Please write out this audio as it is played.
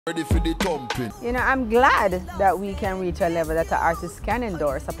Ready for the thumping. You know, I'm glad that we can reach a level that an artist can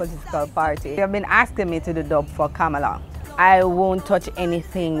endorse a political party. They have been asking me to do dub for Kamala. I won't touch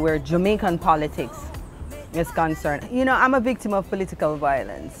anything where Jamaican politics is concerned. You know, I'm a victim of political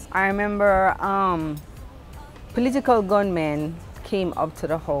violence. I remember political gunmen came up to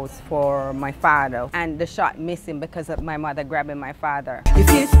the house for my father and the shot missed him because of my mother grabbing my father. If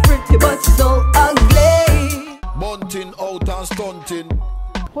it's pretty but so ugly. Bunting out and stunting.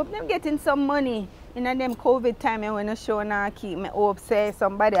 Hope them getting some money in a them COVID time and when the show now keep me hope say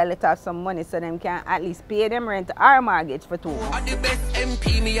somebody a let off some money so them can at least pay them rent or mortgage for 2 months. And the best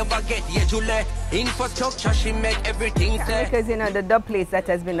MP me ever get, yeah, Julie. Infrastructure, she make everything say. Because you know the Dubplate that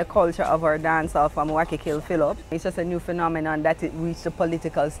has been the culture of our dancehall from Wacky Kill Philip. It's just a new phenomenon that it reached the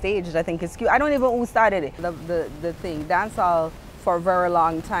political stage. I think it's cute. I don't even know who started it. The thing, dancehall for a very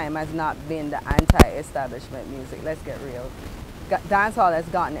long time has not been the anti-establishment music. Let's get real. Dancehall has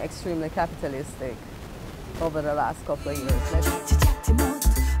gotten extremely capitalistic over the last couple of years.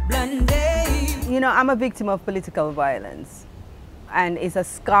 You know, I'm a victim of political violence and it's a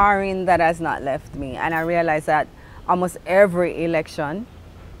scarring that has not left me. And I realize that almost every election,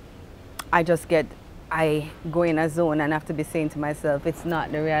 I go in a zone and have to be saying to myself, it's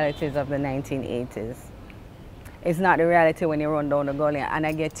not the realities of the 1980s. It's not the reality when you run down the gully. And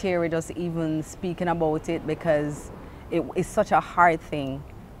I get teary just even speaking about it because it's such a hard thing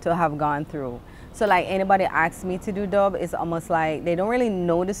to have gone through. So like anybody asks me to do dub, it's almost like they don't really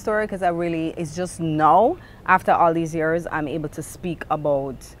know the story because it's just now, after all these years, I'm able to speak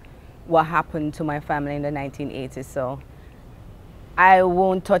about what happened to my family in the 1980s. So I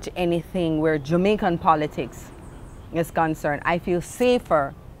won't touch anything where Jamaican politics is concerned. I feel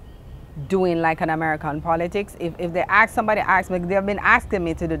safer doing like an American politics. If somebody asks me, they've been asking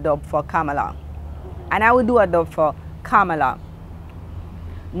me to do dub for Kamala. And I would do a dub for Kamala.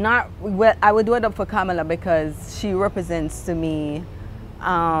 I would do it up for Kamala because she represents to me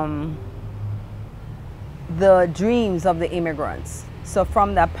the dreams of the immigrants. So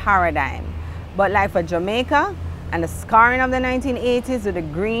from the paradigm. But like for Jamaica and the scarring of the 1980s with the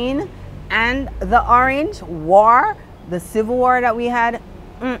green and the orange war, the civil war that we had,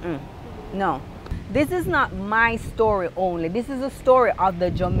 no. This is not my story only. This is a story of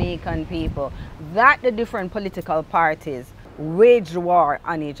the Jamaican people. That the different political parties waged war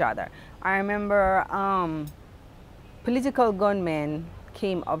on each other. I remember political gunmen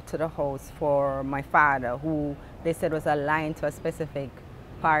came up to the house for my father, who they said was aligned to a specific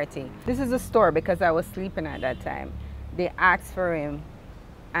party. This is a story because I was sleeping at that time. They asked for him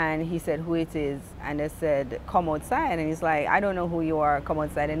and he said who it is, and they said come outside, and he's like, I don't know who you are, come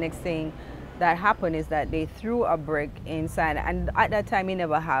outside. The next thing that happened is that they threw a brick inside, and at that time we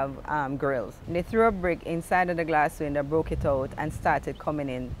never have grills. They threw a brick inside of the glass window, broke it out and started coming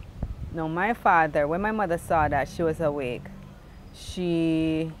in. Now my father, when my mother saw that, she was awake.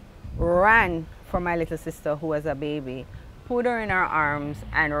 She ran for my little sister who was a baby, put her in her arms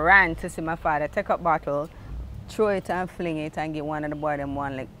and ran to see my father take up bottle, throw it and fling it and give one of the boy them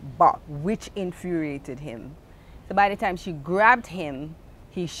one like bop, which infuriated him. So by the time she grabbed him,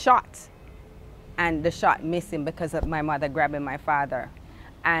 he shot. And the shot missed him because of my mother grabbing my father.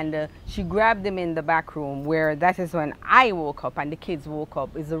 And she grabbed him in the back room, where that is when I woke up and the kids woke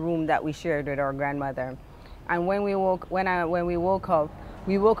up. It's a room that we shared with our grandmother. And when we woke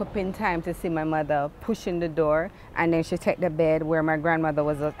up in time to see my mother pushing the door, and then she took the bed where my grandmother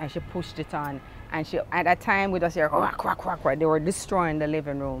was and she pushed it on. And at that time we just hear quack, quack, quack, quack. They were destroying the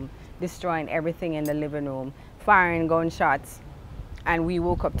living room, destroying everything in the living room, firing gunshots, and we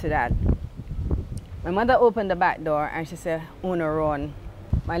woke up to that. My mother opened the back door and she said, "Una run."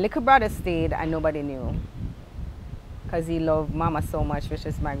 My little brother stayed and nobody knew because he loved Mama so much, which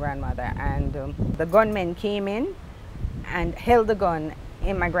is my grandmother. And the gunmen came in and held the gun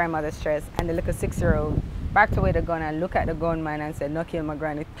in my grandmother's chest, and the little 6-year-old backed away the gun and looked at the gunman and said, "No kill my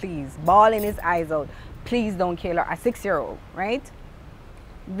granny, please." Bawling his eyes out, "Please don't kill her." A 6-year-old, right?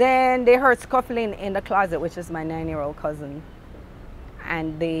 Then they heard scuffling in the closet, which is my 9-year-old cousin.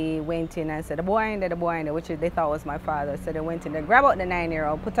 And they went in and said, the boy in there, which they thought was my father. So they went in there, grabbed out the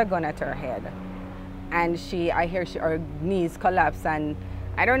 9-year-old, put a gun at her head. And I hear her knees collapsed, and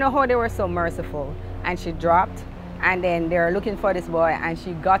I don't know how they were so merciful. And she dropped, and then they were looking for this boy, and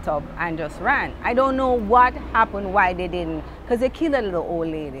she got up and just ran. I don't know what happened, why they didn't, because they killed a little old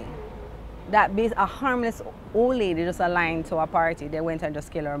lady. A harmless old lady just aligned to a party. They went and just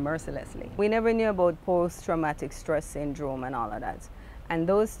killed her mercilessly. We never knew about post-traumatic stress syndrome and all of that. And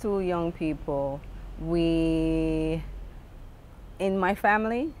those two young people, in my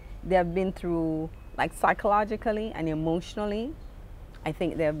family, they have been through, like psychologically and emotionally, I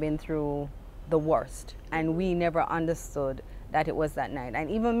think they've been through the worst, and we never understood that it was that night. And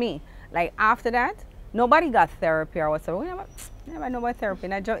even me, like after that, nobody got therapy or whatsoever. We never know about therapy.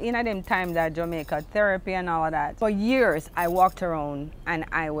 In them time that Jamaica, therapy and all of that. For years, I walked around and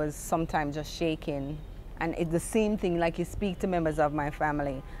I was sometimes just shaking. And it's the same thing, like you speak to members of my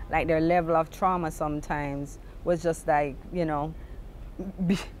family, like their level of trauma sometimes was just like, you know,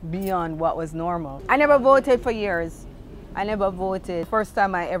 beyond what was normal. I never voted for years. I never voted. First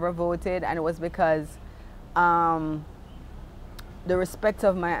time I ever voted, and it was because the respect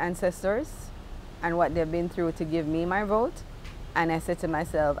of my ancestors and what they've been through to give me my vote. And I said to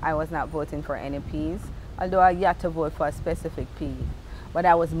myself, I was not voting for any P's, although I got to vote for a specific P. But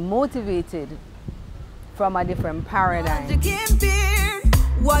I was motivated from a different paradigm.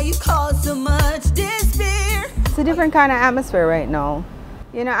 Why you cause so much despair? It's a different kind of atmosphere right now.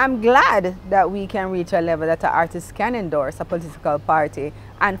 You know, I'm glad that we can reach a level that an artist can endorse a political party,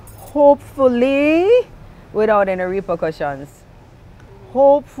 and hopefully without any repercussions.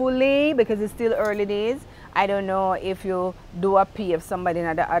 Hopefully, because it's still early days. I don't know if you do a P, if somebody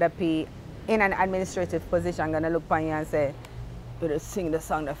in the other P in an administrative position I'm gonna look upon you and say, you know, sing the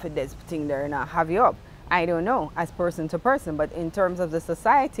song that for this thing there and have you up. I don't know, as person to person, but in terms of the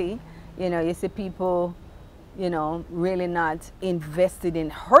society, you know, you see people, you know, really not invested in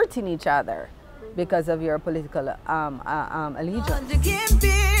hurting each other because of your political allegiance.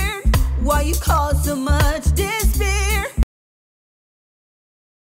 Why you cause so much despair?